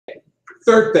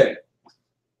Third thing,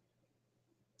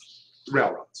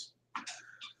 railroads.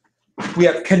 We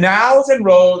have canals and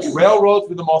roads. Railroads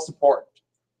were the most important,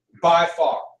 by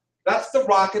far. That's the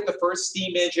rocket, the first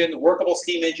steam engine, the workable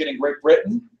steam engine in Great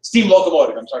Britain. Steam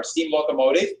locomotive, I'm sorry, steam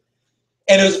locomotive.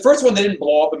 And it was the first one that didn't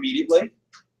blow up immediately.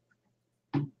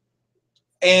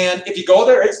 And if you go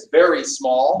there, it's very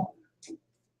small.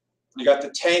 You got the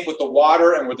tank with the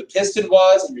water and where the piston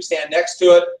was, and you stand next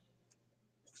to it.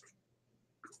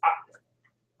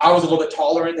 I was a little bit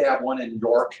taller, and they have one in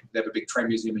York. They have a big train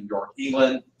museum in York,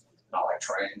 England. Not like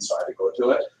trains, so I had to go to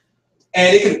it.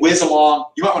 And it could whiz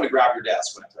along. You might want to grab your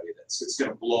desk when I tell you this. It's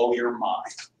going to blow your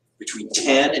mind. Between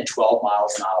 10 and 12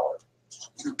 miles an hour.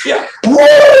 Yeah.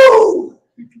 Whoa!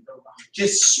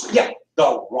 Just, yeah,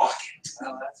 the rocket.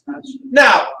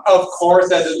 Now, of course,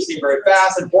 that doesn't seem very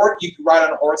fast. And you can ride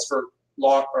on a horse for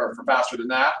long or for faster than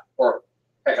that. Or,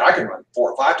 heck, I can run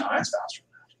 4 or 5 times faster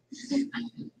than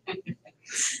that.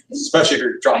 Especially if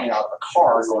you're dropping out of a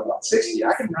car going about 60.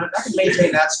 I can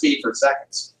maintain that speed for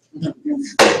seconds.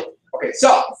 Okay,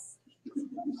 so,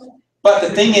 but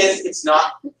the thing is, it's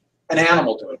not an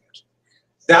animal doing it.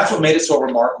 That's what made it so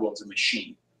remarkable as a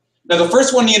machine. Now, the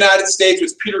first one in the United States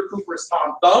was Peter Cooper's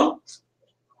Tom Thumb.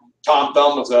 Tom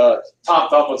Thumb was a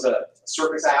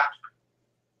circus act.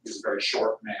 He was a very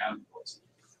short man,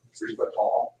 3 foot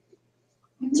tall.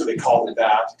 So they called it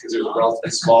that because it was a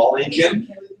relatively small engine.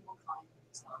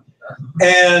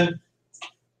 And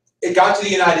it got to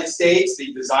the United States.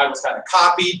 The design was kind of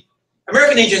copied.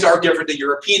 American engines are different than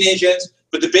European engines,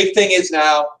 but the big thing is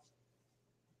now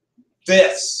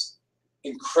this,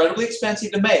 incredibly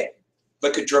expensive to make,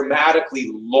 but could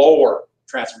dramatically lower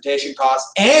transportation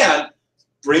costs and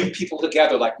bring people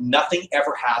together like nothing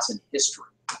ever has in history.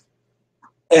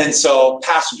 And so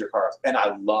passenger cars, and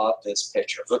I love this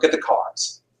picture. Look at the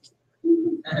cars.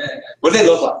 What do they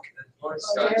look like?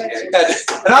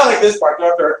 And I like this part.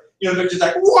 They're just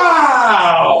like,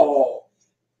 wow!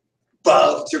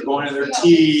 Bugs are going in their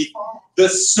teeth. The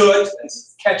soot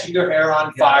is catching their hair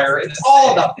on fire. It's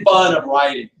all the fun of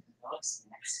riding.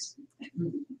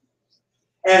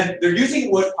 And they're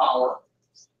using wood power.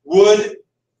 Wood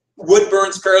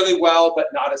burns fairly well,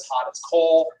 but not as hot as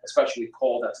coal, especially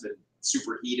coal that's been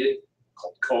superheated,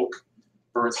 called coke,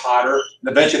 burns hotter.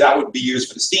 And eventually that would be used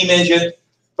for the steam engine.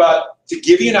 But to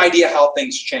give you an idea how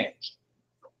things changed,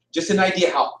 just an idea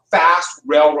how fast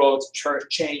railroads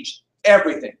changed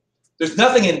everything. There's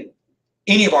nothing in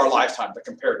any of our lifetime that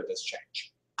compared to this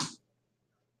change.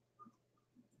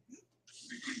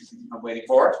 I'm waiting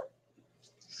for it.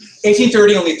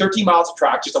 1830, only 13 miles of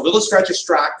track, just a little stretch of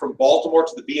track from Baltimore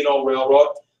to the B&O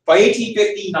Railroad. By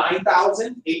 1850,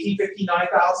 9,000. 1850,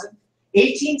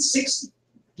 1860,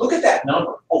 look at that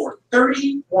number, over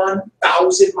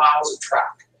 31,000 miles of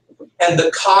track. And the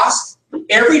cost,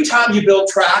 every time you build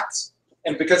tracks,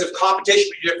 and because of competition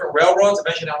between different railroads,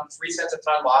 eventually down to 3 cents a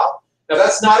ton mile. Now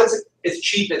that's not as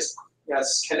cheap as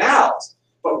canals,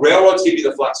 but railroads give you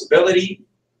the flexibility.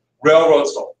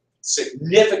 Railroads go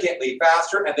significantly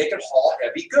faster, and they can haul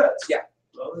heavy goods. Yeah.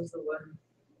 What was the one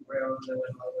railroad that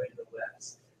went all the way to the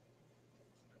west?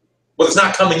 Well, it's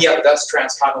not coming yet, but that's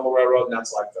Transcontinental Railroad, and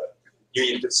that's like the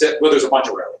Union Pacific. Well, there's a bunch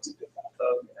of railroads that did that.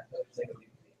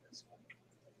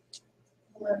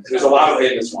 There's a lot of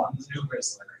famous ones.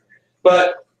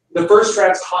 But the first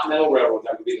Transcontinental Railroad,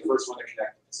 that would be the first one to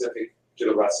connect the Pacific to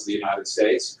the rest of the United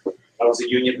States. That was the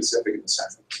Union Pacific in the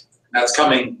Central. That's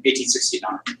coming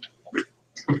 1869.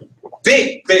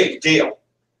 Big, big deal.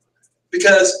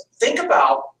 Because think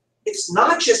about, it's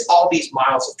not just all these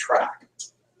miles of track.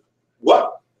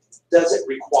 What does it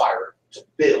require to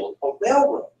build a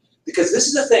railroad? Because this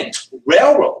is the thing,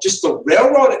 railroad, just the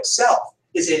railroad itself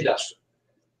is industrial.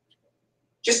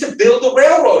 Just to build a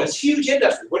railroad is huge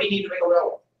industry. What do you need to make a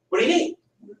railroad? What do you need?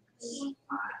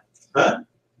 Huh?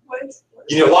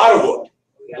 You need a lot of wood.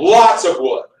 Lots of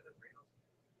wood.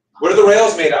 What are the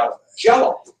rails made out of?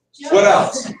 Jello. What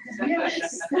else?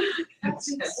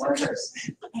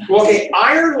 Well, okay,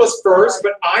 iron was first,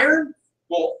 but iron's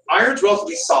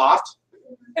relatively soft,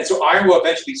 and so iron will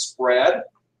eventually spread,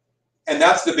 and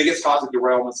that's the biggest cause of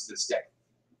derailments to this day.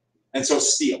 And so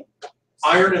steel.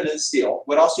 Iron and then steel.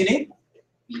 What else do you need?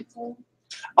 People.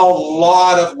 A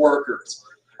lot of workers.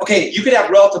 Okay, you could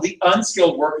have relatively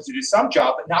unskilled workers who do some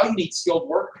job, but now you need skilled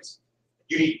workers.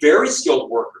 You need very skilled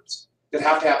workers that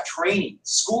have training,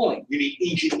 schooling. You need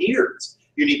engineers.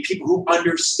 You need people who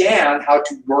understand how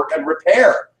to work and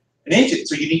repair an engine.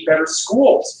 So you need better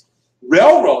schools.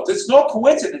 Railroads, it's no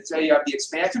coincidence that you have the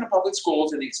expansion of public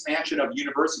schools and the expansion of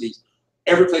universities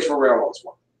every place where railroads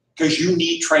work. Because you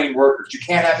need trained workers. You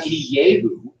can't have any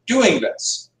yahoo doing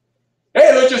this.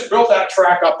 Hey, let's just build that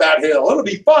track up that hill. It'll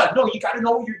be fun. No, you got to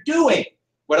know what you're doing.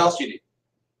 What else do you need?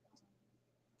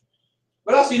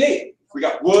 What else do you need? We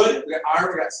got wood, we got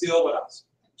iron, we got steel. What else?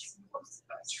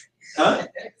 Huh?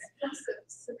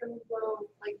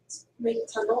 Make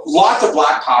tunnels. Lots of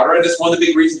black powder, and that's one of the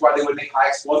big reasons why they would make high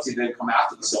explosives. They come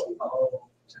after the silver. Oh,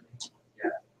 yeah.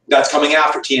 That's coming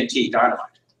after TNT, dynamite.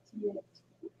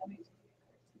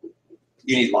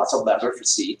 You need lots of leather for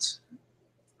seats,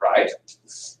 right?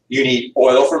 You need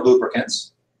oil for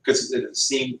lubricants because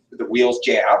the wheels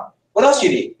jam. What else do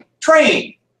you need?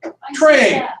 Train.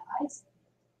 Train.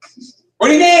 What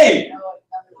do you need?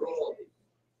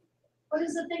 What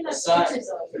is the thing that Sign.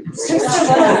 switches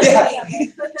Yeah.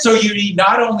 So you need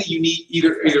not only you need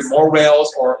either more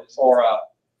rails or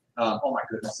oh my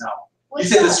goodness now. You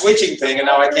said the switching thing and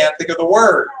now I can't think of the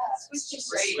word.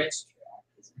 Switch.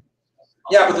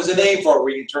 Yeah, but there's a name for it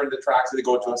where you turn the tracks and they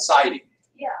go to a siding.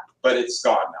 Yeah. But it's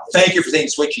gone now. Thank you for saying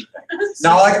switching thing.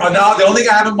 Now the only thing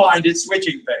I have in mind is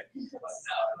switching thing.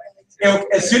 You know,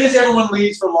 as soon as everyone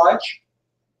leaves for lunch,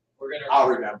 We're gonna. I'll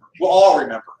remember. We'll all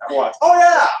remember at once. Oh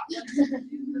yeah.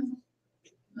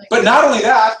 But not only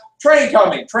that, train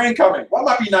coming. What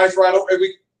might be nice right over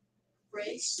every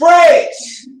Brakes.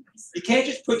 brakes. You can't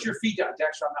just put your feet down.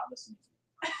 Dexter, I'm not listening.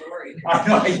 Sorry. I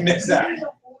know I missed that.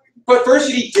 But first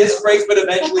you need disc brakes, but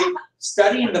eventually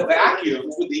studying the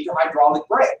vacuums would lead to hydraulic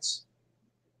brakes.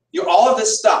 You know, all of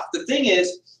this stuff. The thing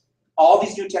is, all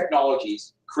these new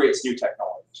technologies creates new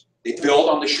technologies. They build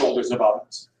on the shoulders of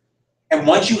others. And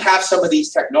once you have some of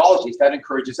these technologies, that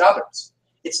encourages others.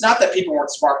 It's not that people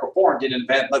weren't smart before and didn't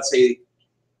invent, let's say,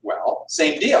 well,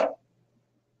 same deal.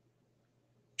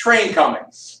 Train coming.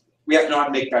 We have to know how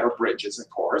to make better bridges, of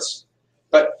course.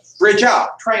 But bridge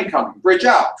out, train coming. Bridge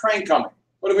out, train coming.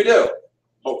 What do?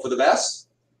 Hope for the best?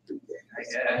 I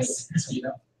guess. You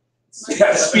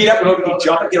gotta speed up in order to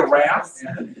jump and get a ramp.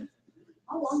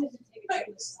 How long does it take to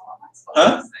do this?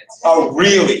 Huh? A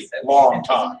really long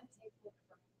time.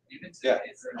 Even Yeah.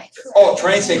 today, it's like- Oh,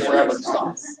 trains take forever to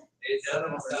stop. It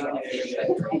doesn't stop.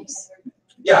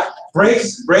 Yeah,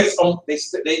 brakes,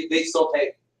 they still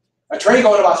take. A train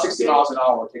going about 60 miles an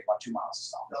hour will take about 2 miles to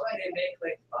stop. Don't they make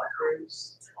like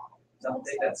bumpers?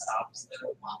 Something that stops them.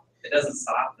 It doesn't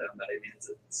stop them, but it means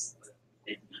it's.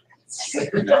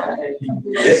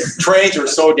 Trains are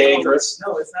so dangerous,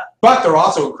 No, it's not. but they're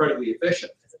also incredibly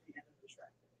efficient. It's at the end of the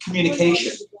track.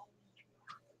 Communication,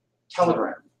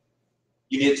 telegram.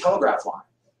 You need a telegraph line.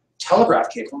 Telegraph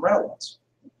came from railroads.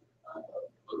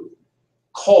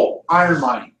 Coal, iron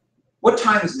mining. What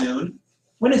time is noon?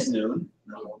 When is noon?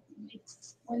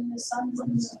 When the sun's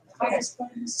in the highest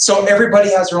point. So everybody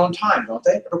has their own time, don't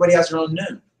they? Everybody has their own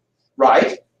noon,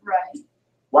 right? Right.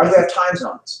 Why do we have time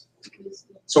zones?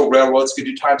 So railroads could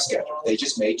do time schedules. They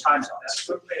just made time zones. That's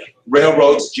what they.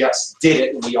 Railroads just did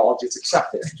it, and we all just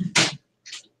accepted it.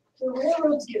 The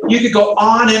railroads get. You could go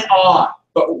on and on,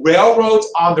 but railroads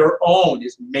on their own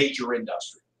is major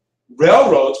industry.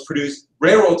 Railroads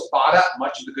bought out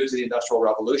much of the goods of the Industrial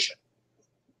Revolution,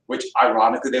 which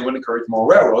ironically they would encourage more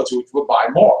railroads, which would buy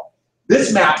more.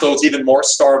 This map, though, is even more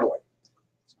startling.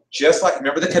 Just like,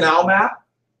 remember the canal map?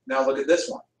 Now look at this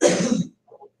one.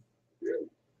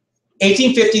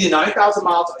 1850 to 9,000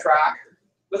 miles of track.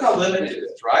 Look how limited it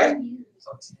is, right?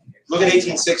 Look at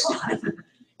 1860.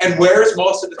 And where is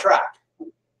most of the track?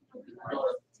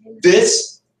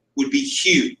 This would be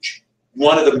huge.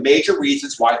 One of the major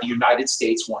reasons why the United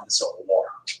States won the Civil War.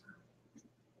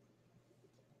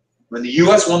 When the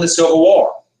U.S. won the Civil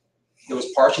War, it was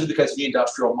partially because of the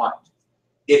industrial might.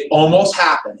 It almost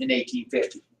happened in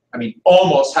 1850. I mean,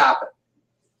 almost happened.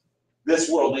 This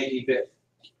world in 1850.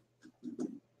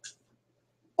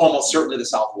 Almost certainly the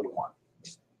South would have won.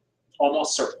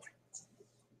 Almost certainly.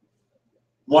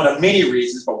 One of many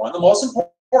reasons, but one of the most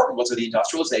important was the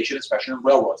industrialization, especially in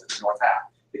railroads that the North had.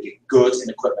 They get goods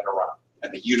and equipment around,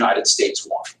 and the United States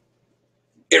won.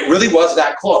 It really was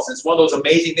that close. And it's one of those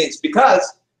amazing things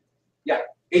because, yeah,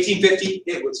 1850,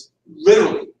 it was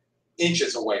literally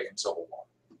inches away from Civil War.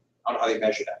 I don't know how they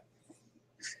measure that.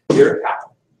 Here it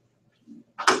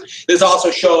happened. This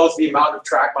also shows the amount of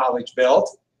track mileage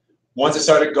built. Once it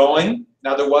started going,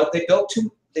 now they built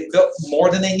more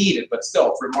than they needed, but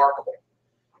still, it's remarkable.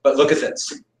 But look at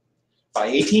this. By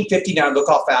 1859, look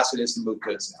how fast it is to move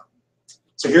goods now.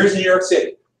 So here's New York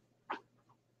City.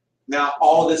 Now,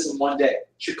 all this in one day.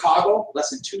 Chicago, less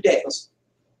than 2 days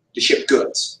to ship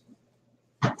goods.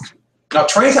 Now,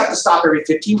 trains have to stop every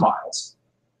 15 miles,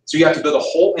 so you have to build a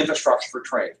whole infrastructure for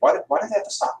trains. Why did they have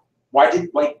to stop? Why did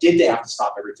they have to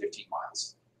stop every 15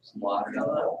 miles? Water.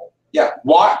 Yeah,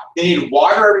 they needed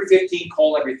water every 15,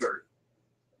 coal every 30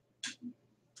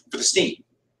 for the steam.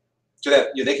 So that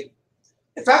they could,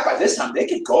 in fact, by this time they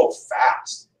could go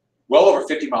fast, well over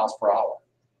 50 miles per hour.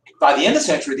 By the end of the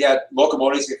century, they had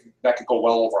locomotives that could go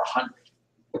well over 100.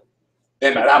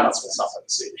 That must have been something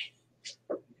to see.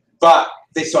 But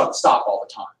they still had to stop all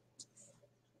the time.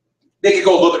 They could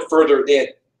go a little bit further. They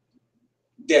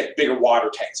had bigger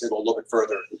water tanks. They go a little bit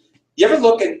further. You ever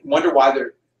look and wonder why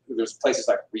there's places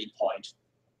like Reed Point,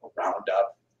 or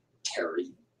Roundup,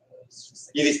 Terry,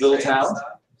 these little towns?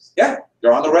 Yeah,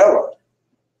 they're on the railroad.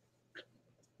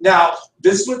 Now,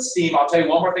 this would seem, I'll tell you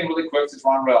one more thing really quick since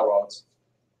we're on railroads.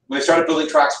 When they started building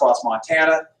tracks across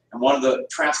Montana, and one of the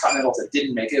transcontinentals that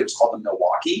didn't make it was called the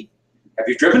Milwaukee. Have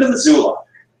you driven to Missoula,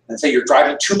 and say you're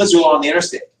driving to Missoula on the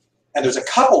interstate, and there's a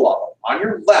couple of them on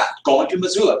your left going to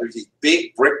Missoula, there's these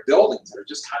big brick buildings that are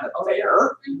just kind of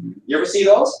there. You ever see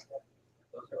those?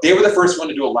 They were the first one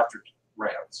to do electric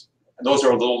rails. And those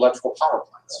are little electrical power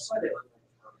plants.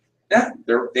 Yeah,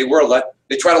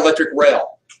 they tried electric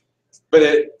rail, but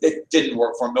it didn't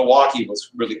work for them. Milwaukee was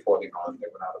really poorly run. They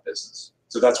went out of business.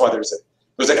 So that's why there's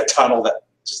like a tunnel that's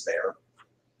just there.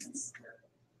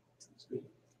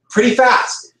 Pretty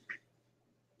fast.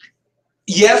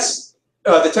 Yes,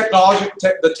 the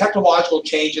technological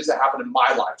changes that happened in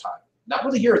my lifetime, not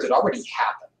really yours, it already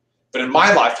happened, but in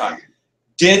my lifetime,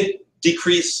 did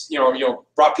decrease,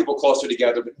 brought people closer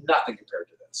together, but nothing compared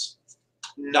to this.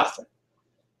 Nothing.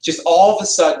 Just all of a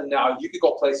sudden now, you could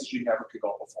go places you never could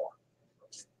go before.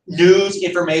 News,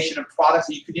 information, and products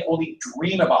that you could only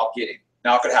dream about getting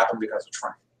now could happen because of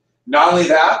train. Not only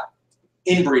that,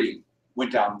 inbreeding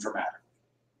went down dramatically.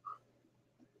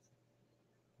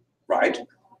 Right?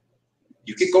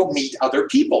 You could go meet other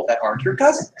people that aren't your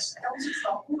cousins.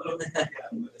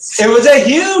 It was a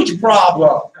huge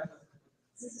problem.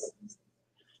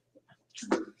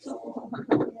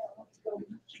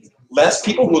 Less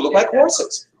people who look like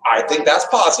horses. I think that's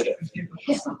positive.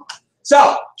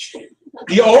 So,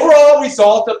 the overall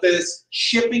result of this,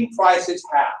 shipping prices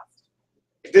halved.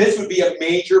 This would be a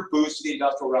major boost to the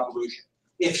Industrial Revolution.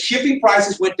 If shipping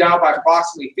prices went down by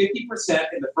approximately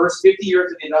 50% in the first 50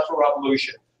 years of the Industrial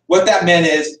Revolution, what that meant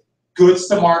is goods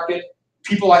to market,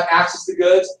 people had access to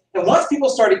goods, and once people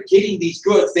started getting these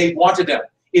goods, they wanted them.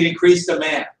 It increased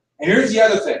demand. And here's the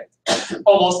other thing.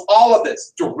 Almost all of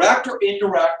this, direct or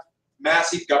indirect,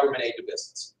 massive government aid to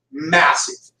business.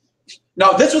 Massive.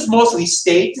 Now, this was mostly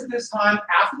states at this time.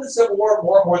 After the Civil War,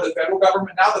 more and more the federal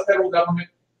government. Now the federal government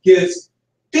gives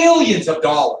billions of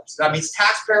dollars. That means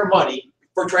taxpayer money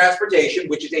for transportation,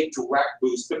 which is a direct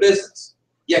boost to business.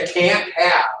 You can't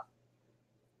have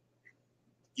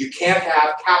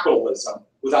capitalism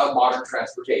without modern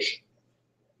transportation.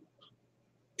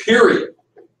 Period.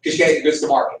 Because you can't get goods to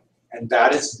market. And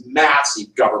that is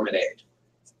massive government aid.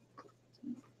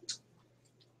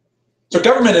 So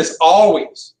government has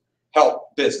always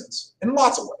helped business in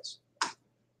lots of ways.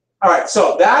 All right,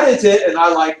 so that is it, and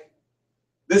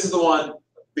this is the one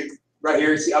right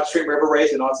here. You see upstream river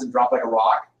raise, and all of a sudden drop like a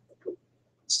rock.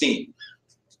 Steam.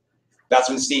 That's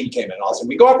when steam came in. All of a sudden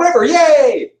we go upriver,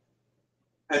 yay!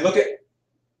 And look at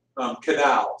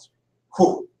canals.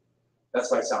 Whew.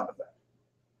 That's my sound effect.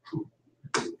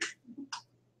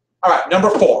 All right, number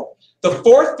 4. The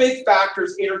fourth big factor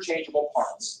is interchangeable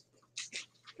parts.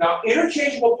 Now,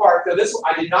 interchangeable parts, now this,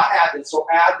 I did not add this, so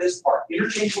add this part.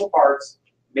 Interchangeable parts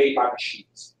made by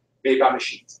machines. Made by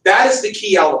machines. That is the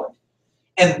key element.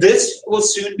 And this will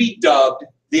soon be dubbed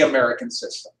the American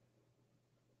system.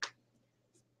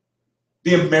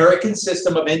 The American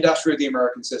system of industry, the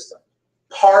American system.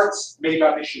 Parts made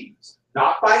by machines,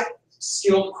 not by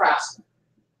skilled craftsmen,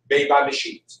 made by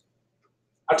machines.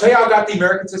 I'll tell you how I got the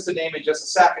American system name in just a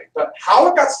second, but how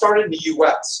it got started in the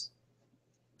US,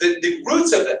 the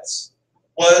roots of this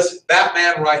was that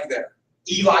man right there,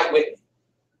 Eli Whitney.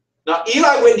 Now,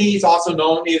 Eli Whitney is also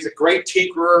known, he is a great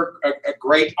tinkerer, a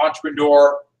great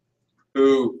entrepreneur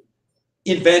who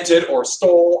invented or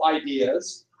stole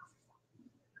ideas.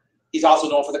 He's also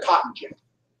known for the cotton gin.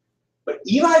 But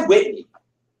Eli Whitney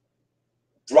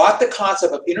brought the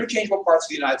concept of interchangeable parts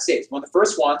to the United States, one of the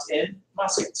first ones in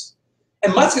muskets.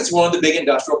 And muskets were one of the big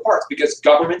industrial parts because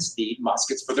governments need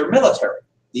muskets for their military.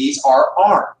 These are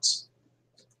arms.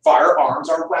 Firearms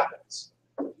are weapons.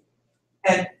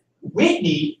 And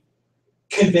Whitney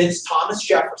convinced Thomas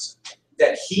Jefferson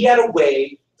that he had a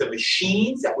way, the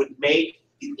machines that would make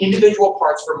the individual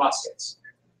parts for muskets.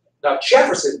 Now,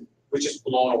 Jefferson was just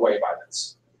blown away by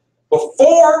this.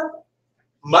 Before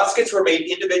muskets were made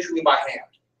individually by hand,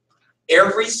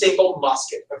 every single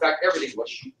musket, in fact, everything was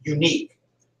unique.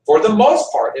 For the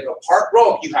most part, if a part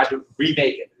broke, you had to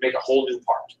remake it, make a whole new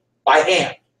part by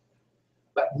hand.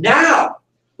 But now,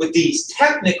 with these,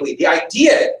 technically, the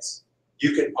idea is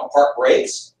You can, a part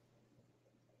breaks,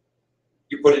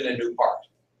 you put in a new part.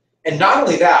 And not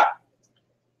only that,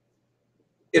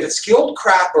 if a skilled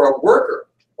craft or a worker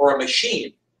or a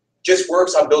machine just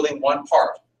works on building one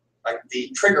part, like the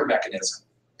trigger mechanism,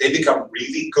 they become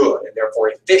really good and therefore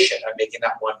efficient at making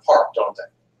that one part, don't they?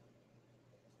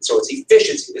 So it's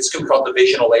efficiency. It's going to be called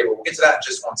divisional labor. We'll get to that in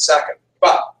just 1 second.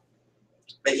 But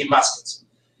making muskets.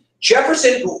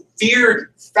 Jefferson, who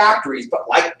feared factories but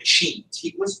liked machines,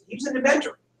 he was an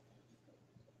inventor.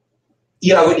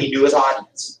 Eli Whitney knew his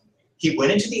audience. He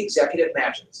went into the executive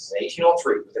mansion, this is in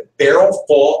 1803, with a barrel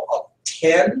full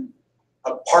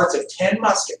of parts of 10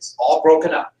 muskets, all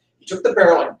broken up. He took the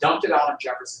barrel and dumped it out on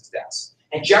Jefferson's desk.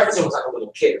 And Jefferson was like a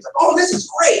little kid. He was like, oh, this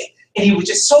is great. And he was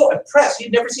just so impressed.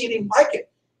 He'd never seen anything like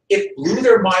it. It blew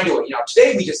their mind away. You know,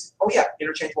 today we just, oh yeah,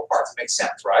 interchangeable parts. It makes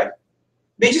sense, right?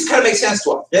 It just kind of makes sense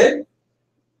to us. Then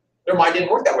their mind didn't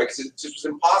work that way because it just was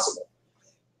impossible.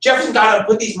 Jefferson got up,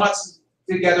 put these muskets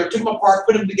together, took them apart,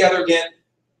 put them together again.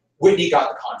 Whitney got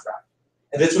the contract.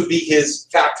 And this would be his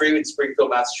factory in Springfield,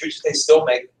 Massachusetts. They still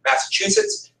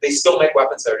make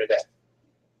weapons there today.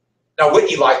 Now,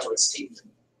 Whitney lied to his teeth.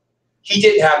 He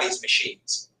didn't have these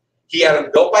machines. He had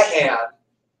them built by hand,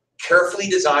 carefully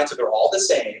designed so they're all the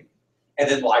same, and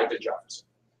then lied to Jefferson.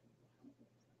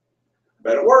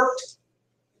 But it worked.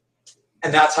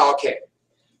 And that's how it came.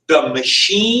 The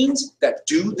machines that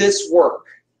do this work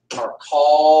are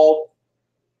called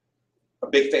a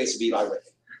big face of Eli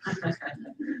Whitney.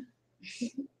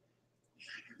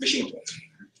 Machine tools.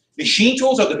 Machine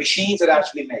tools are the machines that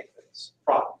actually make these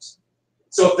products.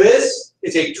 So this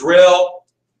is a drill.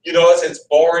 You notice it's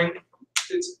boring.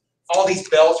 All these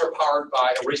belts are powered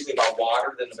by, originally by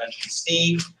water, then eventually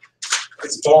steam.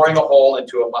 It's boring a hole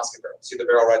into a musket barrel. See the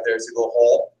barrel right there? It's a little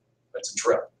hole. That's a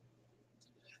drill.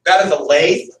 That is a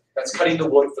lathe that's cutting the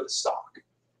wood for the stock.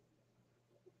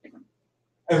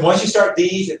 And once you start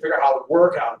these and figure out how to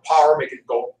work, how to power, make it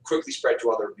go quickly spread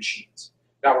to other machines.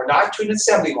 Now we're not to an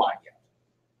assembly line yet,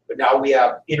 but now we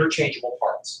have interchangeable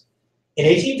parts. In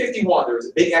 1851, there was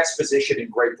a big exposition in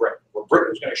Great Britain, where Britain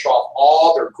was going to show off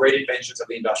all their great inventions of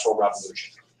the Industrial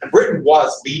Revolution. And Britain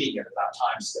was leading it at that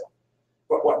time still.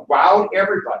 But what wowed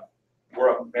everybody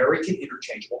were American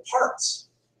interchangeable parts.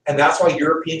 And that's why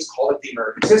Europeans call it the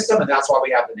American system, and that's why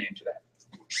we have the name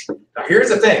today. Now here's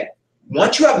the thing.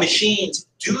 Once you have machines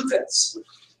do this,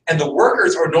 and the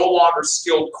workers are no longer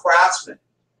skilled craftsmen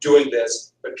doing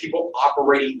this, but people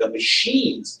operating the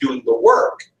machines doing the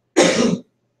work,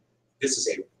 this is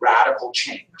a radical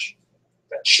change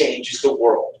that changes the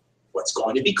world. What's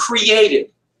going to be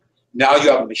created? Now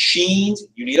you have machines,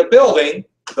 you need a building,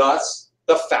 thus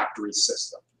the factory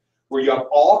system, where you have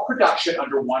all production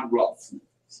under one roof.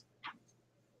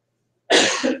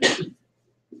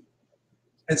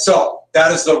 And so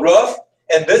that is the roof,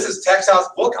 and this is textiles.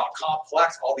 Look how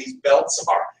complex all these belts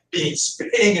are, being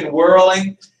spinning and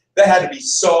whirling. That had to be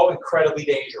so incredibly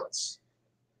dangerous.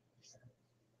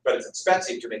 But it's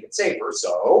expensive to make it safer,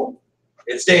 so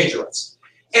it's dangerous.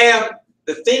 And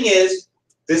the thing is,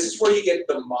 this is where you get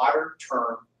the modern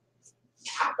term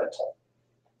capital.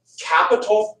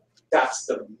 Capital, that's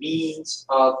the means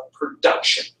of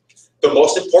production. The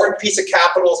most important piece of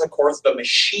capital is, of course, the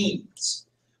machines,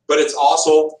 but it's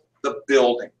also the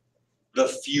building, the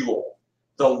fuel,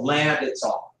 the land it's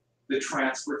on, the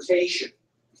transportation.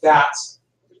 That's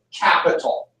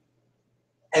capital.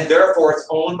 And therefore, it's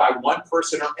owned by one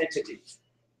person or entity.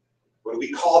 What do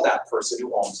we call that person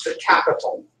who owns the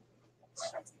capital?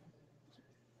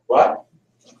 What?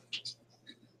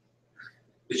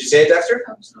 Did you say it, Dexter?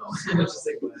 No.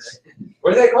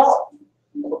 What do they call it?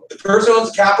 The person who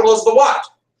owns the capital is the what?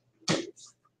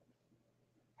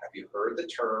 Have you heard the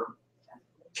term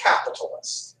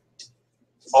capitalist?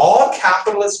 All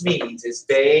capitalist means is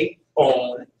they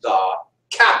own the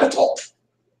capital.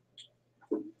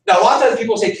 Now, a lot of times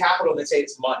people say capital and they say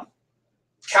it's money.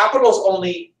 Capital is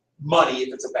only money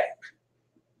if it's a bank.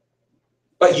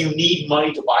 But you need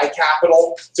money to buy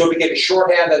capital. So we get a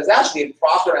shorthand that is actually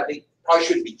improper. I think probably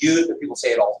shouldn't be used, but people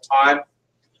say it all the time.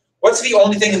 What's the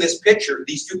only thing in this picture,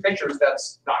 these two pictures,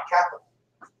 that's not capital?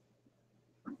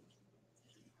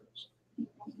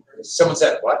 Someone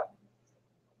said, what?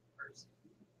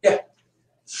 Yeah.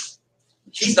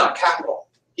 He's not capital.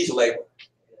 He's labor.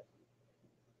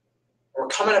 We're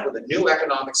coming up with a new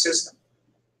economic system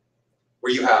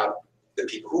where you have the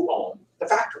people who own the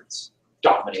factories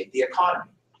dominate the economy.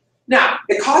 Now,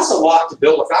 it costs a lot to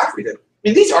build a factory.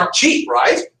 These aren't cheap,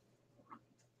 right?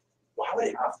 Why would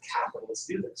it have capitalists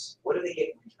do this? What do they get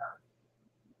in return?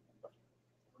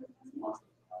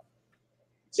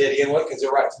 Say it again, what? Because they're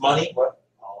right. It's money, what?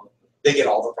 They get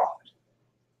all the profit.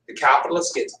 The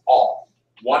capitalist gets all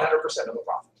 100% of the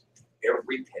profit.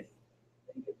 Every penny.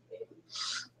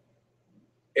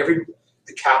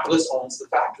 The capitalist owns the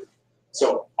factory.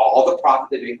 So all the profit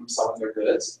they make from selling their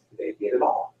goods, they get it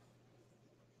all.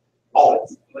 All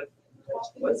of it.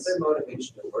 What's their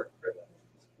motivation to work for them?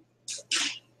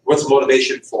 What's the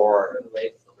motivation for? For the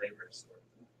laborers?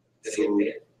 Do they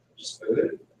get paid? Just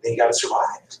food? Then you gotta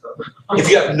survive. If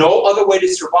you have no other way to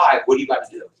survive, what do you got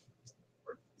to do?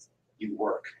 You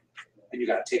work. And you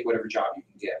gotta take whatever job you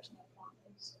can get.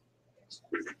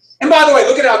 And by the way,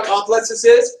 look at how complex this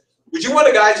is. Would you want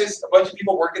a guy, just a bunch of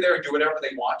people working there and do whatever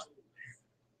they want?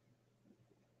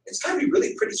 It's gotta be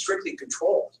really pretty strictly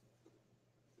controlled.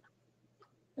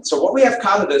 And so what we have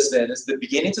out of this then is the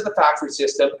beginnings of the factory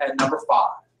system, and number 5,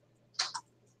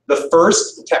 the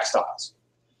first textiles.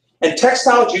 And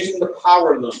textiles using the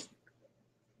power loom.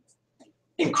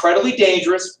 Incredibly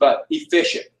dangerous, but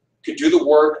efficient. Could do the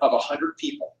work of 100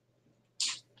 people.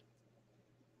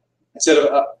 Instead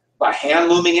of by hand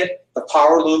looming it, the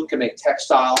power loom can make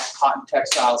textiles, cotton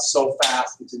textiles so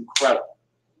fast, it's incredible.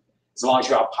 As long as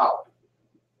you have power.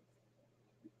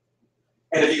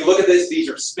 And if you look at this, these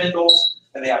are spindles,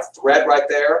 and they have thread right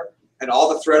there, and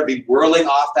all the thread will be whirling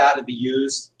off that and be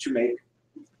used to make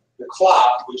the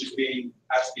cloth, which is being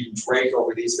draped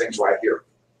over these things right here.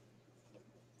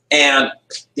 And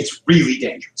it's really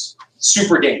dangerous,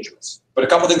 super dangerous. But a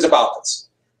couple things about this.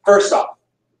 First off,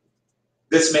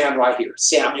 this man right here,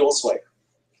 Samuel Slater.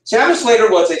 Samuel Slater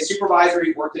was a supervisor.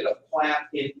 He worked at a plant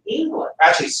in England,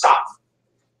 actually Scotland.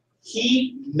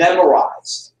 He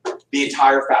memorized the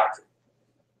entire factory.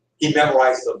 He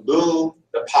memorized the loom,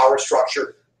 the power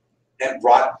structure, and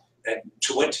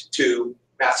went to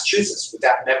Massachusetts with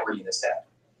that memory in his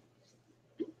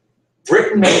head.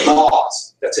 Britain made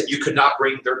laws that said you could not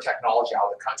bring their technology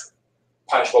out of the country,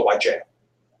 punishable by jail,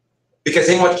 because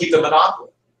they wanted to keep the monopoly.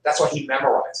 That's why he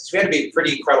memorized. So he had to be a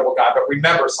pretty incredible guy, but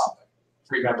remember something.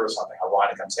 Remember something.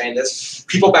 Ironic I'm saying this.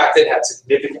 People back then had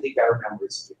significantly better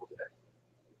memories than people today.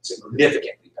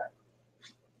 Significantly better.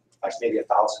 Like maybe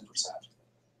 1,000%.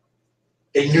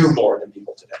 They knew more than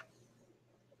people today.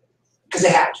 Because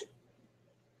they had to.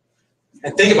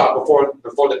 And think about before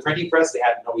the printing press, they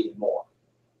had to know even more.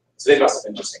 So they must have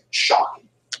been just shocking.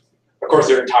 Of course,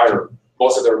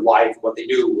 most of their life, what they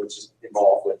knew was just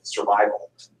involved with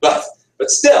survival. But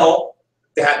still,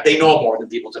 they know more than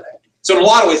people today. So in a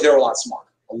lot of ways, they're a lot smarter.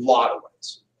 A lot of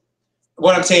ways.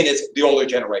 What I'm saying is the older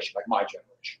generation, like my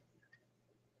generation.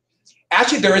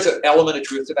 Actually, there is an element of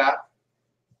truth to that.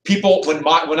 People, when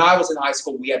I was in high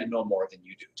school, we had to know more than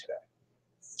you do today.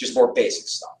 Just more basic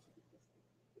stuff.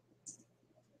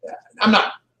 Yeah. I'm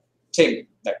not saying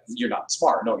that you're not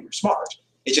smart. No, you're smart.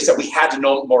 It's just that we had to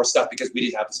know more stuff because we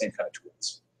didn't have the same kind of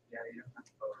tools. Yeah, you don't have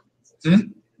phones. You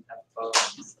didn't have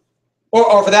phones.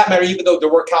 Or for that matter, even though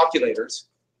there were calculators,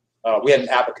 we had an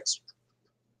abacus.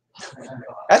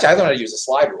 Actually, I learned how to use a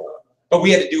slide rule, but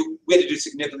we had to do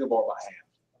significantly more by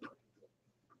hand.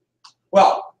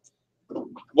 Well,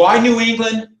 why New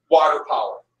England? Water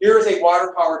power. Here is a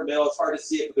water-powered mill. It's hard to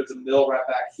see it, but there's a mill right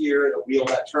back here and a wheel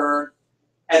that turn.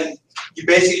 And you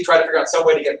basically try to figure out some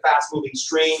way to get fast-moving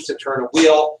streams to turn a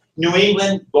wheel. New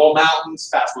England, low mountains,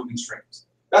 fast-moving streams.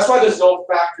 That's why there's no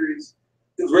factories,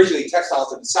 originally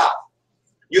textiles in the South.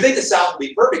 You think the South would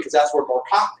be perfect because that's where more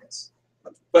cotton is.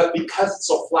 But because it's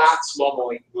so flat,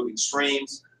 slow-moving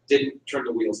streams, didn't turn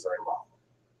the wheels very well.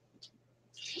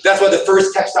 That's why the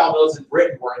first textile mills in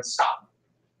Britain were in Scotland.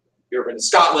 You ever been to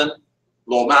Scotland?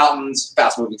 Low mountains,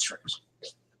 fast-moving streams.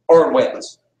 Or in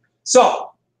Wales.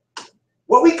 So,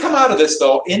 what we come out of this,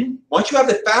 though, once you have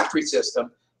the factory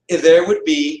system, there would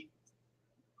be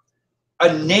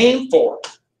a name for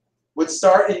it. Would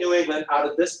start in New England out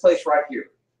of this place right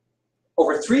here.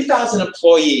 Over 3,000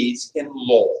 employees in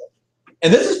Lowell.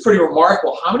 And this is pretty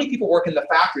remarkable. How many people work in the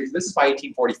factories? This is by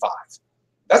 1845.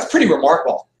 That's pretty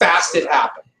remarkable. Fast it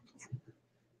happened.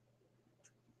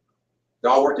 They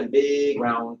all worked in big,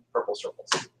 round, purple circles.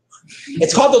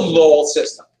 It's called the Lowell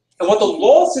system. And what the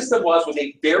Lowell system was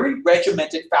a very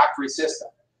regimented factory system.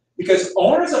 Because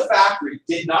owners of factories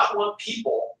did not want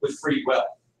people with free will.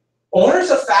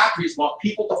 Owners of factories want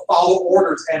people to follow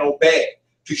orders and obey,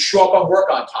 to show up and work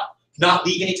on time, not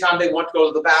leave anytime they want to go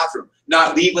to the bathroom,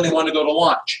 not leave when they want to go to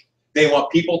lunch. They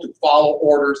want people to follow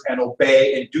orders and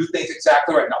obey and do things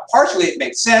exactly right. Now, partially it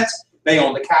makes sense. They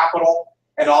own the capital.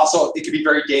 And also, it can be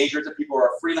very dangerous if people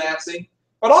are freelancing.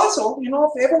 But also,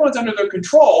 if everyone's under their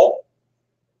control,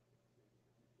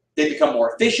 they become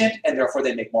more efficient, and therefore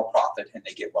they make more profit, and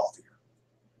they get wealthier.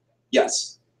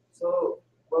 Yes? So,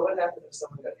 what would happen if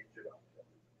someone got injured on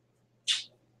it?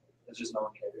 There's just no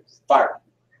one cares. Fired.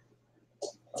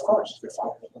 Of course, they're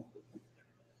fired.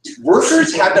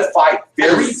 Workers had to fight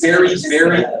very, very,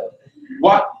 very,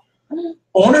 what?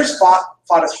 Owners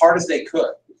fought as hard as they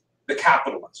could. The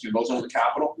capitalists, those own the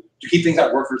capital, to keep things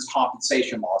like workers'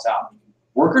 compensation laws out.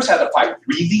 Workers had to fight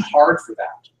really hard for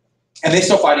that. And they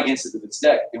still fight against it to this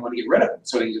day. They want to get rid of it.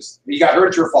 So they just, you got hurt,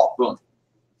 it's your fault, boom.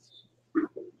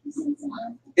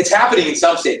 It's happening in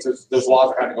some states. Those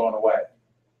laws are kind of going away.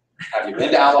 Have you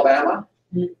been to Alabama?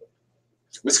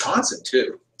 Wisconsin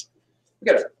too.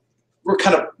 We're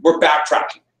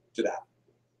backtracking to that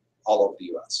all over the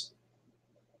U.S.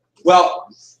 Well,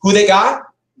 who they got?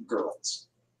 Girls.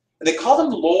 And they call them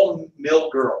the Lowell Mill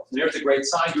Girls. And there's a great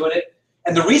sign doing it.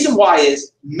 And the reason why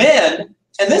is men,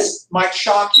 and this might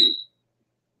shock you,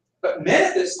 but men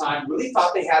at this time really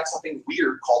thought they had something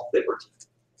weird called liberty.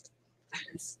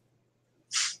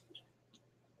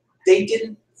 They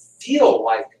didn't feel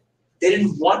like, they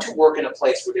didn't want to work in a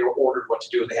place where they were ordered what to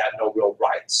do and they had no real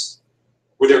rights,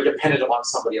 where they were dependent upon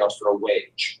somebody else for a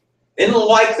wage. They didn't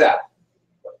like that.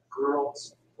 But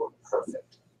girls were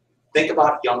perfect. Think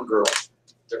about young girls.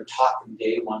 They're taught from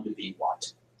day one to be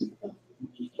what?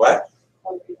 What?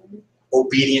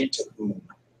 Obedient to whom?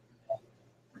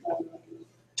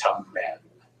 To men.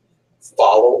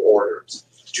 Follow orders.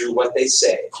 Do what they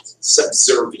say.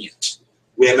 Subservient.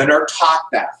 Women are taught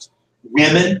that.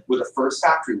 Women were the first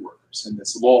factory workers in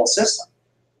this Lowell system.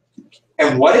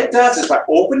 And what it does is by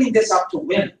opening this up to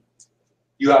women,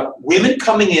 you have women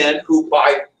coming in who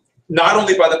not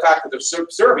only by the fact that they're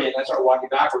subservient and start walking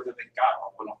backwards and think, God, I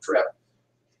went on a trip,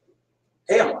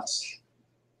 pay them less.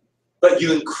 But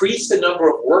you increase the number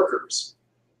of workers.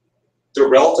 They're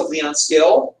relatively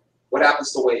unskilled. What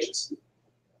happens to wages?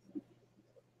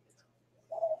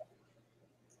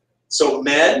 So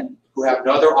men who have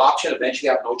no other option eventually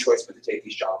have no choice but to take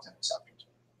these jobs and accept it,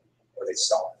 or they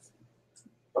starve.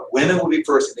 But women would be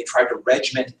first, and they tried to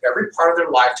regiment every part of their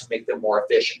life to make them more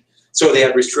efficient. So they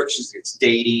had restrictions against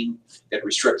dating, they had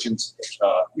restrictions,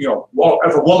 well,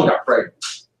 if a woman got pregnant,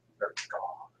 they're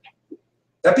gone.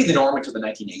 That'd be the norm until the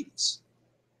 1980s.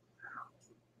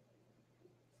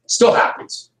 Still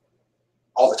happens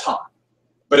all the time,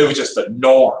 but it was just the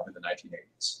norm in the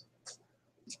 1980s.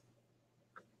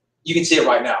 You can see it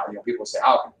right now. People say,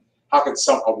 how can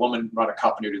a woman run a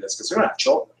company or do this? Because they don't have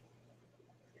children.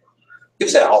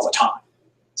 People say that all the time.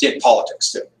 See it in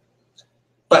politics too.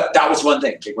 But that was one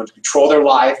thing. They wanted to control their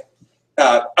life.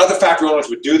 Other factory owners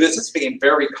would do this. This became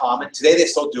very common. Today they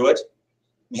still do it.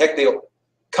 Heck,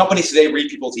 companies today read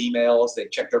people's emails. They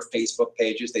check their Facebook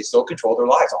pages. They still control their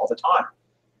lives all the time.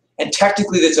 And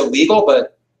technically that's illegal,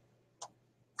 but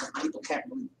people can't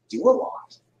really do a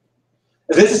lot.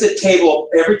 And this is a table of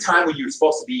every time when you're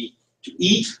supposed to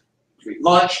eat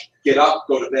lunch, get up,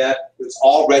 go to bed. It was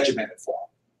all regimented for them.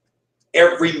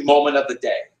 Every moment of the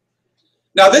day.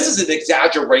 Now this is an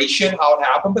exaggeration how it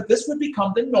happened, but this would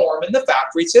become the norm in the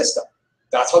factory system.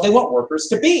 That's how they want workers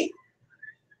to be.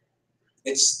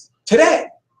 It's today.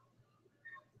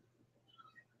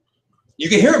 You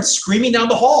can hear them screaming down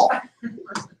the hall.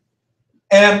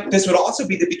 And this would also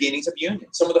be the beginnings of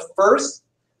unions. Some of the first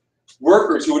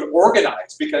workers who would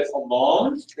organize, because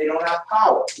alone they don't have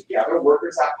power. Together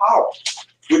workers have power.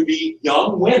 Would be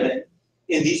young women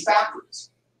in these factories.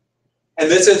 And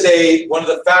this is one of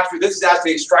the factories. This is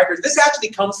actually strikers. This actually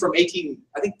comes from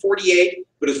 48,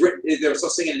 but it was written. They were still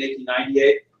singing in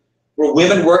 1898. Where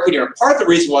women working here. And part of the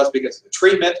reason was because of the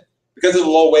treatment, because of the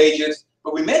low wages.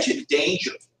 But we mentioned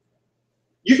danger.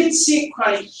 You can see it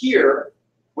kind of here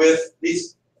with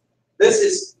these. This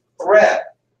is thread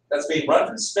that's being run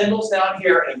from spindles down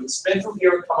here, and it would spin from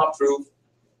here and come up through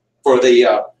for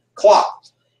the clock.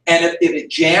 And if it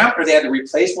jammed or they had to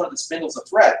replace one of the spindles of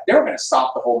thread, they were going to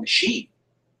stop the whole machine.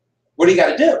 What do you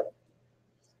got to do?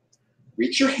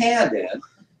 Reach your hand in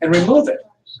and remove it.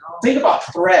 Think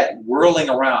about thread whirling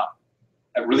around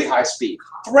at really high speed.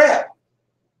 Thread.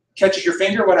 Catches your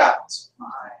finger, what happens?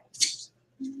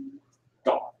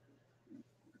 Gone.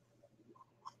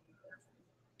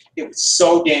 It was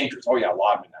so dangerous. Oh yeah, a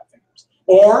lot of them have fingers.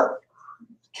 Or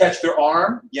catch their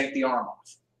arm, yank the arm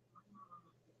off.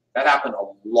 That happened a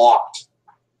lot.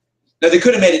 Now they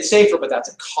could have made it safer, but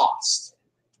that's a cost.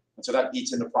 And so that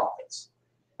eats into profits.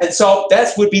 And so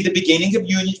that would be the beginning of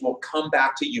unions. We'll come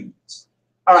back to unions.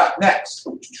 All right, next.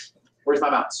 Where's my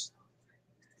mouse?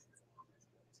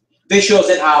 This shows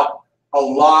it how a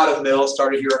lot of mills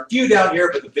started here. A few down here,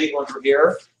 but the big ones were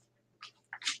here.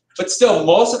 But still,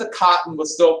 most of the cotton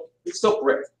was still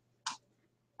brick.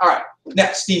 All right,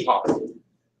 next, steam power.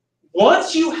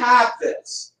 Once you have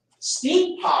this,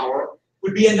 steam power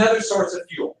would be another source of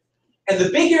fuel. And the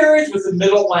big areas was the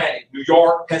Middle Atlantic, New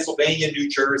York, Pennsylvania, New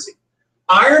Jersey.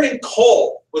 Iron and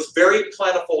coal was very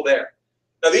plentiful there.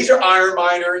 Now these are iron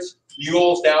miners,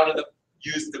 mules down in the,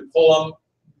 used to pull them.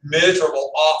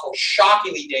 Miserable, awful,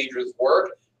 shockingly dangerous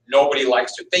work. Nobody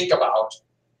likes to think about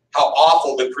how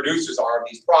awful the producers are of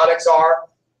these products are.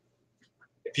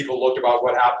 If people looked about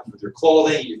what happens with their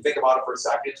clothing, you think about it for a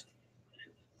second.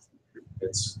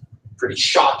 It's pretty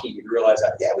shocking if you realize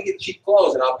that, yeah, we get cheap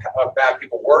clothes and how bad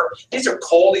people work. These are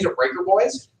coal, these are breaker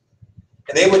boys.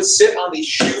 And they would sit on these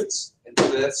chutes and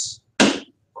do this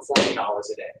for 14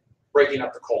 hours a day, breaking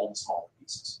up the coal into smaller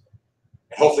pieces.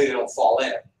 And hopefully they don't fall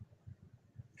in.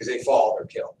 Because they fall, they're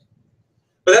killed.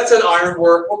 But that's an iron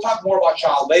work. We'll talk more about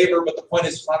child labor, but the point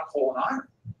is it's not coal and iron.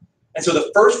 And so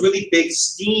the first really big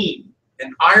steam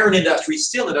and iron industry,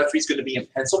 steel industry, is going to be in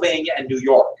Pennsylvania and New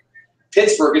York.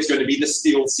 Pittsburgh is going to be the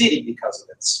steel city because of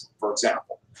this, for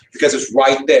example, because it's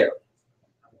right there.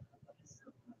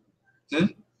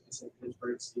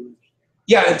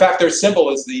 Yeah, in fact, their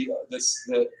symbol is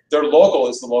their logo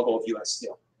is the logo of U.S.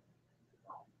 Steel.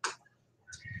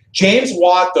 James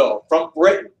Watt, though, from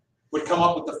Britain, would come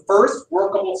up with the first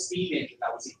workable steam engine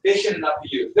that was efficient enough to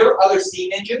use. There were other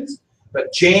steam engines,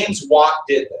 but James Watt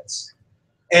did this.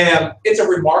 And it's a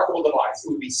remarkable device.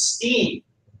 It would be steam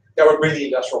that would bring the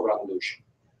Industrial Revolution.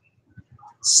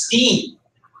 Steam.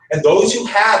 And those who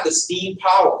had the steam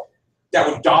power that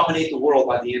would dominate the world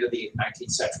by the end of the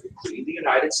 19th century, including the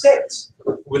United States,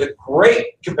 with a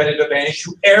great competitive advantage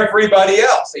to everybody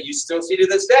else that you still see to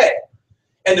this day.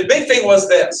 And the big thing was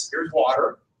this. Here's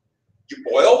water. You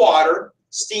boil water,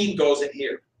 steam goes in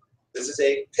here. This is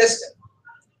a piston.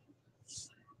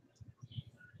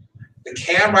 The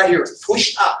can right here is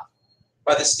pushed up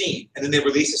by the steam, and then they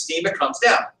release the steam, it comes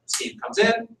down. Steam comes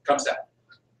in, comes down.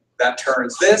 That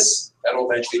turns this,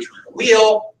 that'll eventually turn the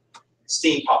wheel,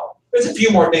 steam power. There's a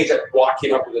few more things that Watt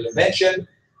came up with an invention,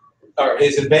 or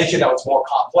his invention that was more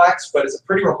complex, but it's a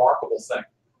pretty remarkable thing.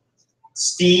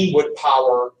 Steam would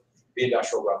power the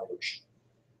Industrial Revolution.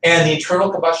 And the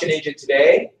internal combustion engine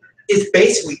today is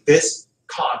basically this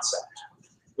concept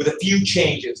with a few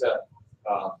changes.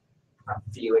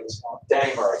 Felix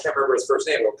Daimler, I can't remember his first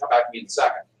name, but it'll come back to me in a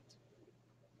second,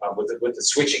 with the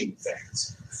switching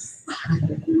things.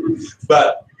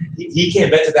 But he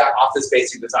invented that off this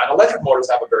basic design. Electric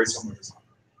motors have a very similar design.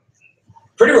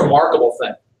 Pretty remarkable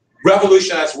thing.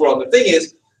 Revolutionized the world. And the thing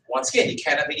is, once again, you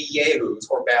can't have any yahoos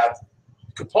or bad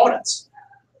components.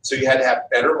 So you had to have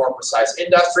better, more precise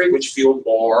industry, which fueled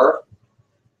more.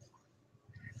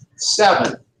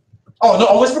 7. Oh, no,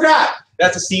 almost forgot.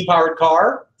 That's a steam-powered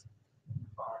car.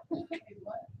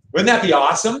 Wouldn't that be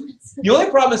awesome? The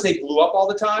only problem is they blew up all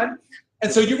the time.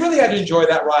 And so you really had to enjoy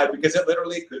that ride because it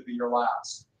literally could be your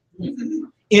last.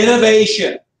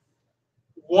 Innovation.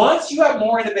 Once you have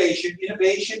more innovation,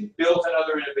 innovation builds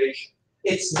another innovation.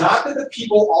 It's not that the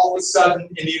people all of a sudden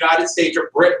in the United States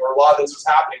or Britain, where a lot of this was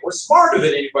happening, were smarter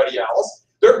than anybody else.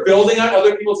 They're building on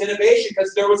other people's innovation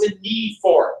because there was a need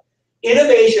for it.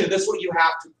 Innovation, this is what you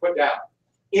have to put down.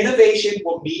 Innovation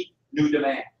will meet new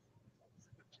demand.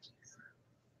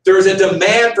 There is a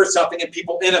demand for something and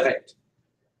people innovate.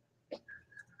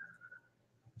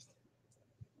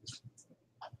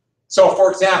 So, for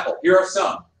example, here are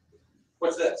some.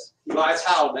 What's this? Elias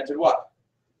Howe invented what?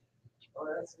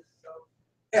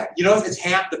 Yeah, you know, it's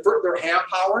they're hand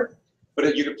powered,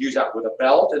 but you could use that with a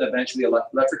belt and eventually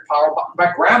electric power.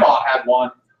 My grandma had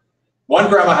one. One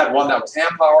grandma had one that was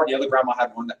hand powered. The other grandma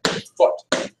had one that was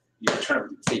foot. You could turn it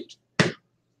with your feet.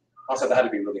 Also, that had to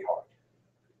be really hard.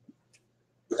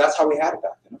 But that's how we had it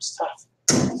back then. It was tough.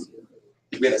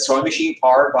 We had a sewing machine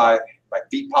powered by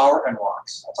feet power and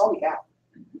rocks. That's all we had.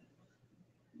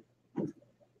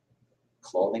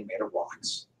 Clothing made of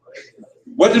rocks.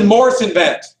 What did Morse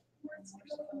invent?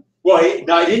 Well, he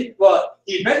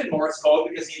invented Morse code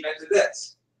because he invented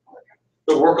this,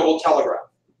 the workable telegraph.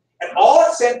 And all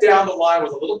it sent down the line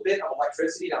was a little bit of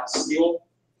electricity down a steel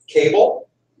cable.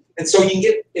 And so you can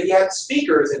get, if you had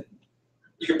speakers, and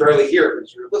you can barely hear it,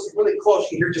 but you're listening really close, you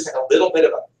can hear just like a little bit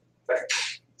of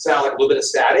sound, like a little bit of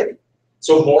static.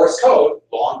 So Morse code,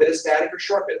 long bit of static or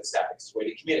short bit of static, is the way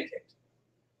to communicate.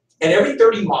 And every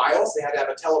 30 miles, they had to have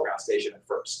a telegraph station at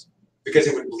first because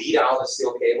it would bleed out the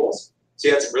steel cables. So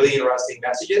you had some really interesting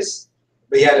messages.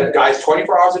 But you had to have guys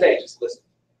 24 hours a day just listen.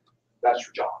 That's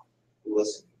your job.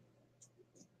 Listen.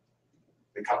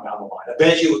 They come down the line.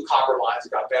 Eventually, with copper lines,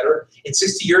 it got better. In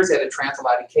 60 years, they had a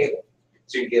transatlantic cable.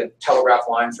 So you get telegraph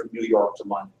lines from New York to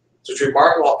London. So it's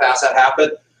remarkable how fast that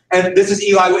happened. And this is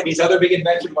Eli Whitney's other big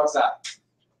invention. What's that?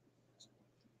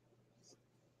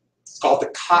 It's called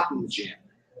the cotton gin.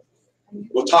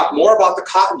 We'll talk more about the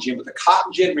cotton gin, but the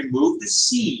cotton gin removed the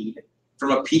seed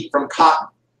from cotton.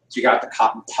 So you got the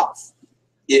cotton puff.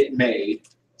 It made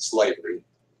slavery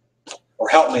or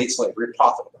help make slavery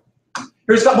profitable.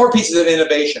 Here's got more pieces of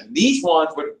innovation. These ones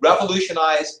would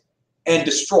revolutionize and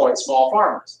destroy small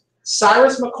farmers.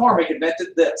 Cyrus McCormick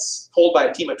invented this, pulled by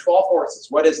a team of 12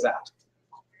 horses. What is that?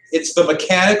 It's the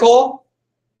mechanical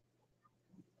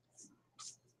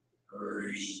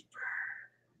reaper.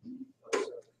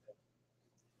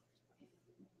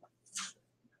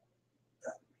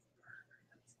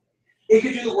 It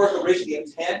could do the work originally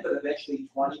of 10, but eventually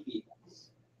 20 people.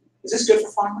 Is this good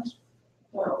for farmers?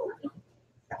 No.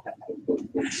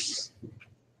 It's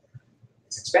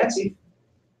expensive.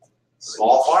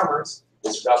 Small farmers.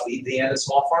 This would lead the end of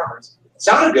small farmers.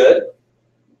 Sounded good.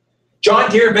 John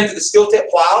Deere invented the steel tip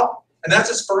plow, and that's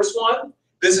his first one.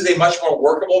 This is a much more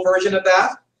workable version of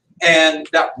that. And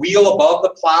that wheel above the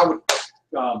plow would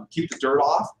keep the dirt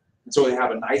off, and so they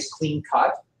have a nice clean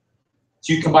cut.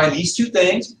 So you combine these two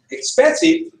things,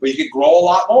 expensive, but you could grow a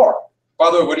lot more. By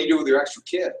the way, what do you do with your extra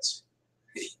kids?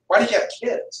 Why did you have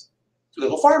kids?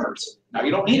 Little farmers. Now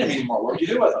you don't need them anymore. What do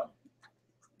you do with them?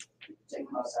 Take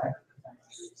them outside.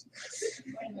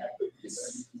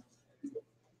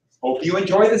 Hope you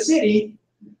enjoy the city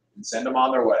and send them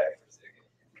on their way.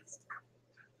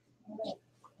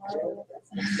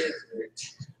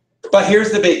 But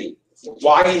here's the biggie.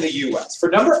 Why in the U.S.? For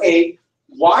number 8,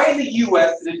 why in the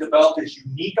U.S. did it develop this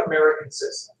unique American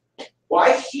system?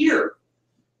 Why here?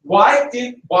 Why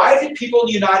did people in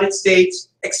the United States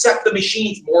accept the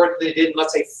machines more than they did in,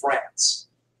 let's say, France?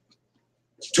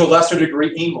 To a lesser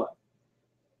degree, England.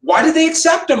 Why did they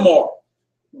accept them more?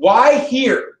 Why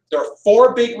here? There are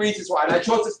 4 big reasons why. And I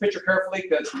chose this picture carefully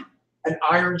because an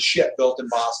iron ship built in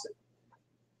Boston.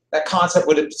 That concept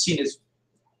would have been seen as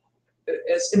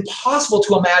impossible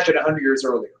to imagine 100 years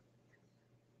earlier.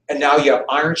 And now you have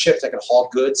iron ships that can haul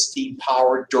goods,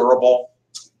 steam-powered, durable.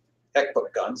 Heck,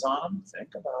 put guns on them. Think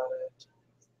about it.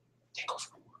 Take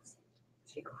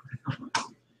over.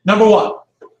 Number 1,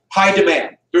 high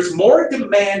demand. There's more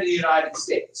demand in the United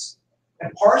States.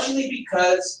 And partially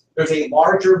because there's a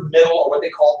larger middle, or what they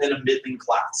call then a middling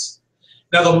class.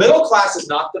 Now the middle class is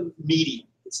not the median.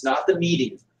 It's not the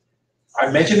median.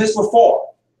 I've mentioned this before,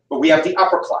 but we have the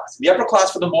upper class. The upper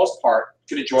class, for the most part,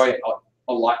 can enjoy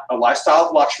a lifestyle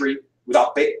of luxury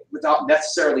without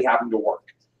necessarily having to work.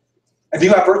 And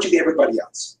you have virtually everybody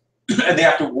else. And they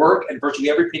have to work, and virtually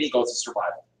every penny goes to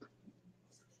survival.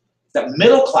 That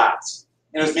middle class,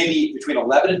 and it was maybe between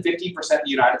 11 and 15% in the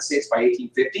United States by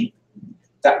 1850.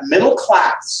 That middle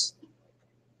class,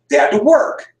 they had to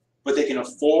work, but they can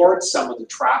afford some of the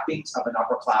trappings of an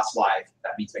upper class life.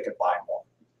 That means they could buy more.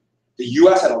 The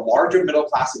U.S. had a larger middle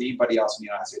class than anybody else in the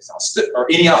United States, or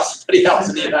anybody else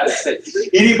in the United States,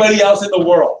 anybody else in the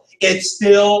world. It's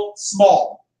still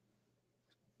small,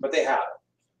 but they have it.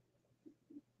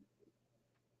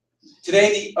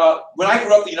 Today, when I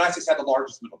grew up, the United States had the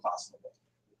largest middle class in the world.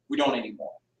 We don't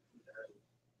anymore.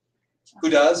 Who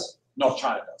does? No,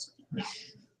 China does.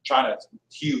 China is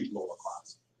huge lower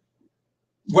class.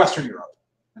 Western Europe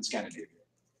and Scandinavia.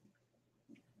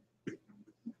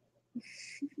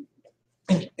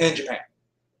 And Japan.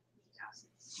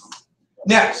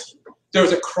 Next,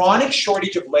 there's a chronic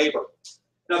shortage of labor.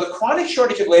 Now, the chronic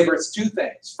shortage of labor is 2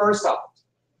 things. First off,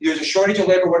 there's a shortage of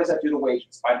labor. What does that do to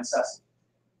wages? By necessity.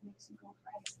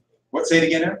 What? Say it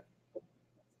again there?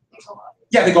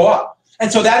 Yeah, they go up.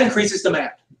 And so that increases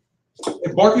demand.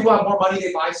 If more people have more money,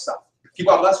 they buy stuff. If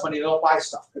people have less money, they don't buy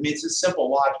stuff. I mean, it's a simple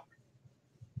logic.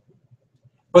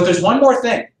 But there's one more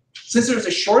thing. Since there's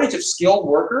a shortage of skilled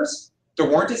workers, there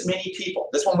weren't as many people.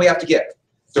 This one we have to get.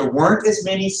 There weren't as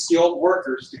many skilled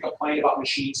workers to complain about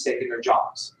machines taking their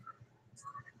jobs.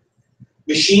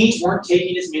 Machines weren't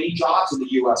taking as many jobs in the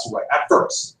U.S. away at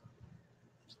first.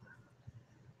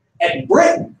 And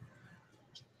Britain,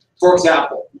 for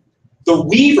example, the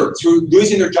weavers who were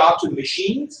losing their jobs to the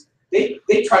machines, they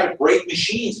tried to break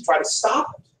machines to try to stop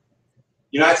it.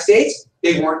 United States,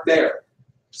 they weren't there.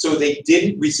 So they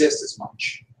didn't resist as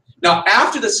much. Now,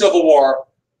 after the Civil War,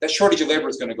 that shortage of labor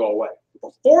is going to go away.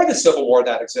 Before the Civil War,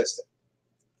 that existed.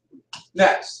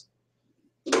 Next.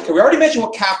 Okay, we already mentioned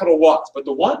what capital was, but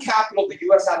the one capital the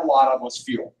U.S. had a lot of was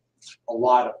fuel. A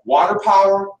lot of water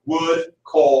power, wood,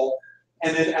 coal,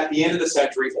 and then at the end of the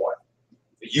century, oil.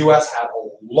 The U.S. had a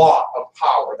lot of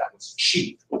power that was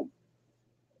cheap.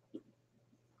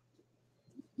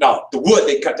 Now, the wood,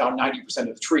 they cut down 90%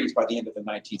 of the trees by the end of the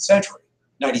 19th century.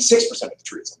 96% of the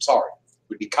trees, I'm sorry,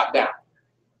 would be cut down.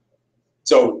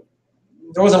 So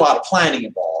there wasn't a lot of planning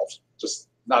involved, just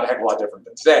not a heck of a lot different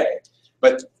than today,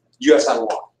 but U.S. had a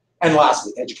lot. And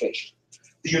lastly, education.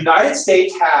 The United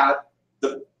States had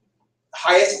the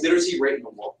highest literacy rate in the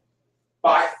world,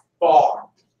 by far,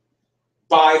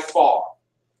 by far.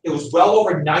 It was well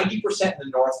over 90% in the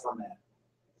North for men,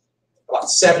 about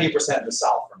 70% in the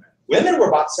South for men. Women were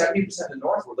about 70% in the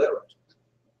North were literate.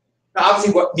 Now,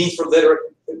 obviously, what means for literate,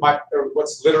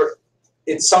 what's literate,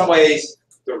 in some ways,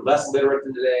 they're less literate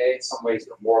than today. In some ways,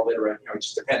 they're more literate. You know, it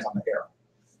just depends on the era.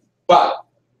 But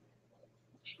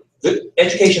the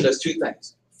education does two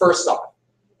things. First off,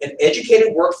 an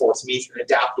educated workforce means an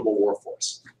adaptable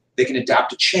workforce. They can adapt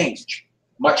to change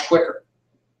much quicker.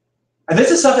 And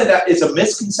this is something that is a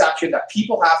misconception that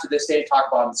people have to this day to talk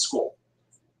about in school.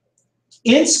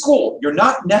 In school, you're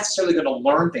not necessarily going to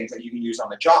learn things that you can use on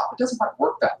the job. It doesn't quite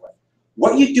work that way.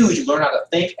 What you do is you learn how to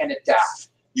think and adapt.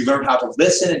 You learn how to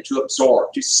listen and to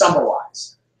absorb, to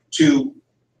summarize, you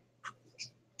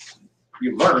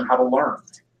learn how to learn.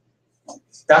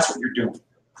 That's what you're doing.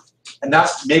 And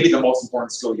that's maybe the most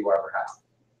important skill you ever have.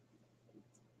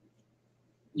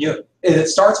 And it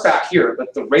starts back here,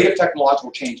 but the rate of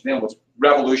technological change then was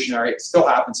revolutionary. It still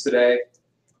happens today.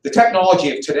 The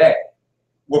technology of today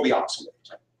will be obsolete.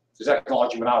 The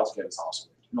technology when I was a kid is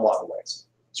obsolete in a lot of ways.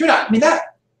 So you're not, I mean,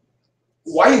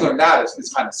 why you learn that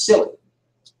is kind of silly.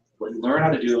 What you learn how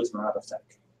to do is learn how to think.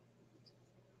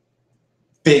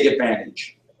 Big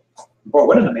advantage. Boy,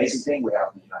 what an amazing thing we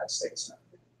have in the United States now.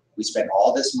 We spend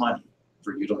all this money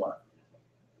for you to learn.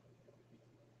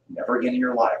 Never again in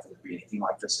your life will there be anything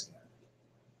like this again,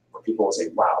 where people will say,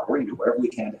 wow, we're going to do whatever we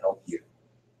can to help you.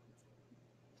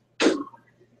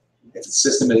 If the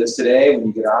system it is today, when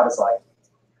you get out, it's like,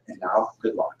 and now,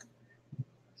 good luck.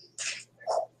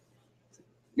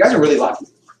 You guys are really lucky.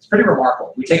 It's pretty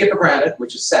remarkable. We take it for granted,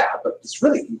 which is sad, but it's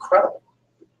really incredible.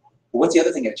 But what's the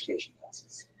other thing education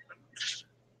does?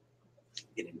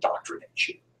 It indoctrinates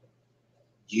you.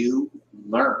 You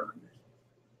learn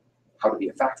how to be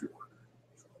a factory worker.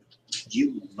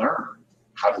 You learn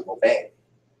how to obey.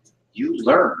 You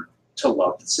learn to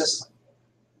love the system.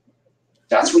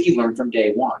 That's what you learn from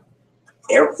day one.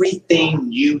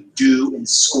 Everything you do in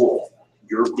school,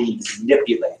 you're being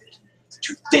manipulated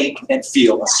to think and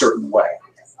feel a certain way,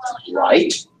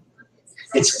 right?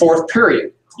 It's fourth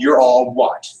period. You're all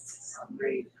what?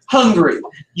 Hungry. Hungry.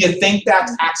 You think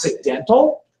that's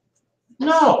accidental?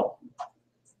 No.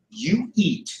 You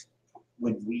eat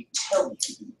when we tell you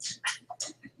to eat.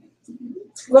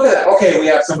 Look at that. Okay, we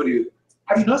have somebody who,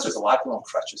 have you noticed there's a lot of people on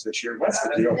crutches this year? What's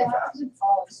the deal with that?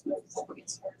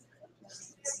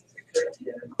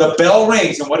 The bell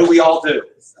rings, and what do we all do?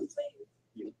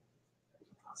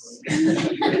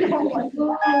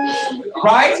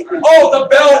 Right? Oh, the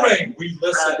bell rings. We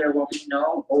listen. There will be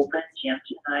no open gym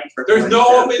tonight. There's no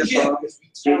open gym.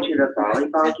 Due to the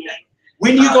volleyball game.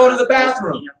 When you go to the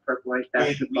bathroom. For boys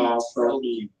basketball will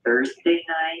be Thursday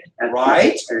night at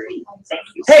Right? 6:30. Thank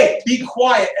you. Hey, be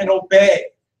quiet and obey.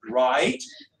 Right?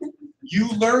 You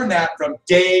learn that from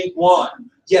day one.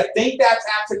 You think that's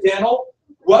accidental?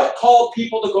 What called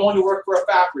people to go into work for a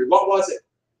factory? What was it?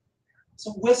 It's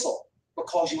a whistle. What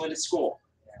calls you into school?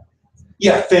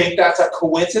 You think that's a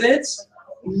coincidence?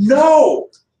 No.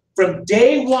 From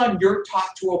day one, you're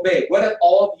taught to obey. What have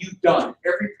all of you done?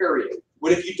 Every period.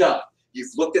 What have you done?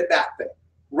 You've looked at that thing.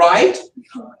 Right?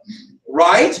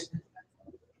 Right?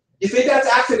 You think that's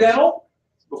accidental?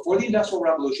 Before the Industrial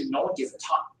Revolution, no one gave a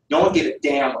time. No one gave a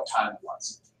damn what time it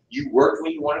was. You worked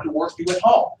when you wanted to work. You went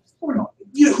home.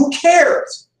 Who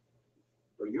cares?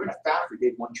 Well, you're in a factory.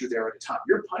 They want you there at a time.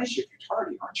 You're punished if you're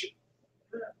tardy, aren't you?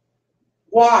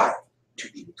 Why?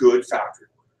 To be good factory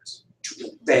workers,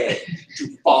 to obey,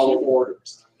 to follow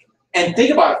orders. And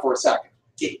think about it for a second.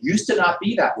 It used to not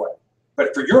be that way.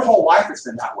 But for your whole life, it's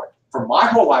been that way. For my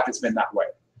whole life, it's been that way.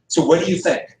 So what do you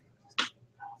think?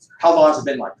 How long has it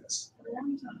been like this?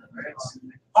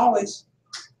 Always.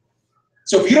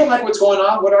 So if you don't like what's going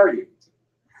on, what are you?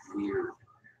 Weird.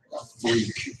 A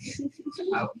freak.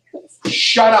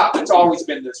 Shut up. It's always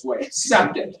been this way.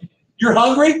 Accept it. You're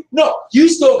hungry? No. You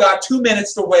still got 2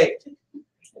 minutes to wait.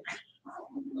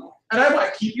 And I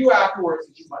might keep you afterwards,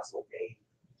 but you must obey.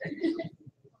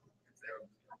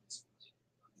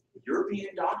 You're being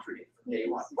indoctrinated from day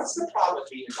one. What's the problem with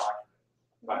being indoctrinated,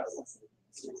 by the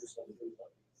way?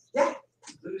 Yeah.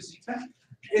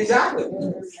 Exactly.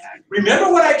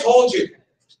 Remember what I told you.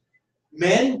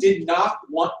 Men did not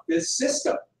want this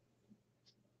system,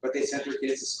 but they sent their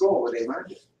kids to school where they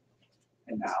learned it.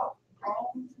 And now,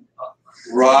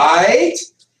 right?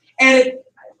 And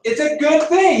it's a good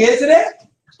thing, isn't it?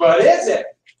 But is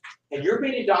it? And you're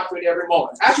being indoctrinated every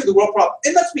moment. Actually, the real problem,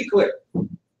 and let's be clear,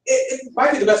 it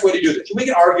might be the best way to do this. We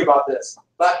can argue about this,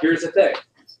 but here's the thing.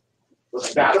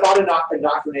 What's bad about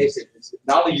indoctrination is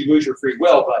not only you lose your free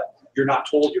will, but you're not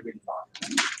told you're being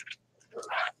indoctrinated.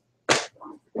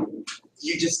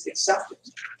 You just accept it.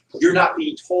 You're not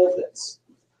being told this.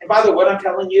 And by the way, what I'm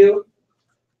telling you,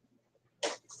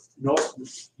 no,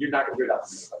 you're not gonna hear that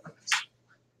from anybody.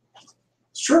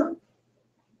 It's true.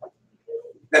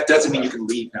 That doesn't mean you can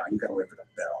leave now. You gotta wait for the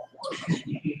bell.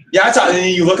 Yeah, it's and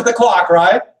then you look at the clock,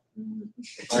 right?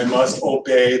 I must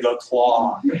obey the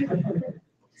clock.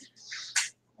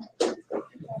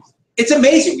 It's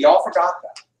amazing. We all forgot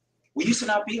that. We used to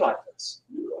not be like this.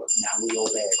 Now we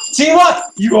obey. See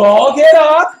what? You all get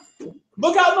up.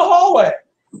 Look out in the hallway.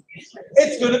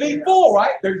 It's going to be full,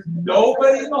 right? There's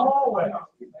nobody in the hallway.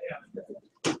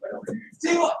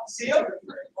 See what? See them?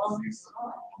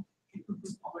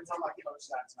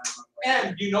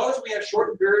 And you notice we have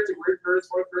short periods and weird periods,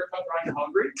 short periods comes around, you're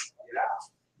hungry? Yeah.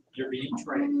 You're being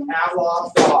trained.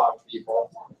 Pavlov's dog, people.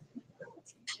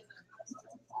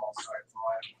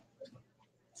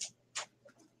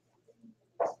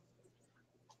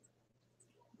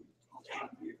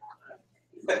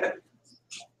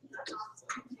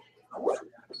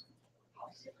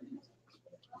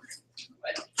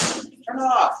 Turn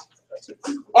off.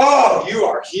 Oh, you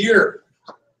are here.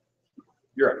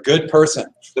 You're a good person.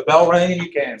 The bell rang and you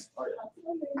came. Oh, yeah.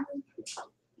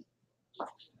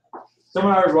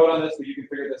 Someone already wrote on this, but you can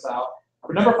figure this out.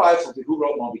 For number 5, who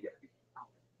wrote Moby Dick?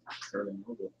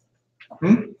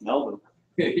 Melvin.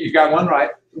 You got one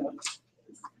right.